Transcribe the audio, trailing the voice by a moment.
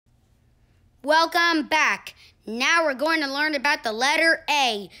Welcome back. Now we're going to learn about the letter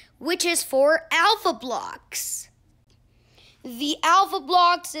A, which is for Alphablocks. The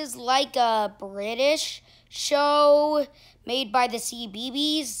Alphablocks is like a British show made by the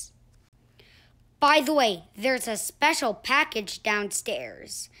CBeebies. By the way, there's a special package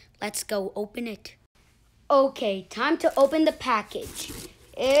downstairs. Let's go open it. Okay, time to open the package.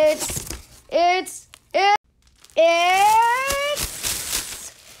 It's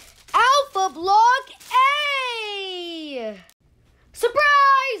Alphablock A!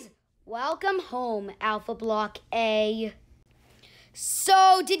 Surprise! Welcome home, Alphablock A.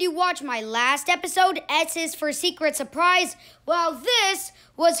 So, did you watch my last episode? S is for secret surprise. Well, this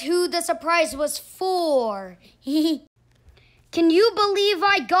was who the surprise was for. Can you believe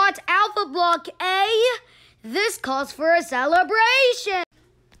I got Alphablock A? This calls for a celebration.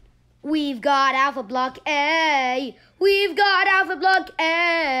 We've got Alphablock A. We've got Alphablock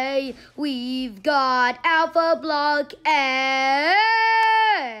A. We've got Alphablock A.